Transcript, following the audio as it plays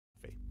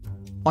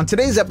On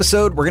today's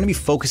episode, we're going to be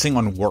focusing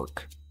on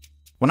work.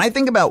 When I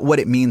think about what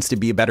it means to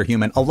be a better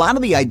human, a lot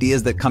of the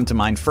ideas that come to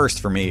mind first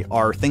for me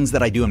are things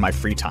that I do in my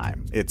free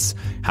time. It's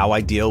how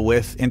I deal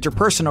with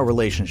interpersonal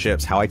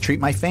relationships, how I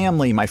treat my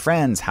family, my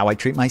friends, how I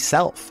treat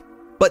myself.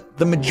 But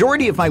the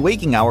majority of my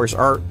waking hours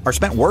are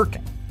spent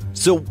working.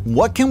 So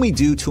what can we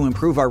do to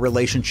improve our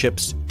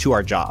relationships to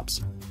our jobs?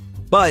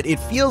 But it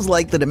feels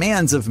like the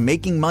demands of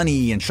making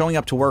money and showing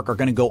up to work are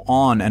going to go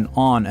on and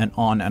on and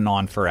on and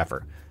on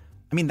forever.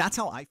 I mean, that's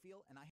how I feel.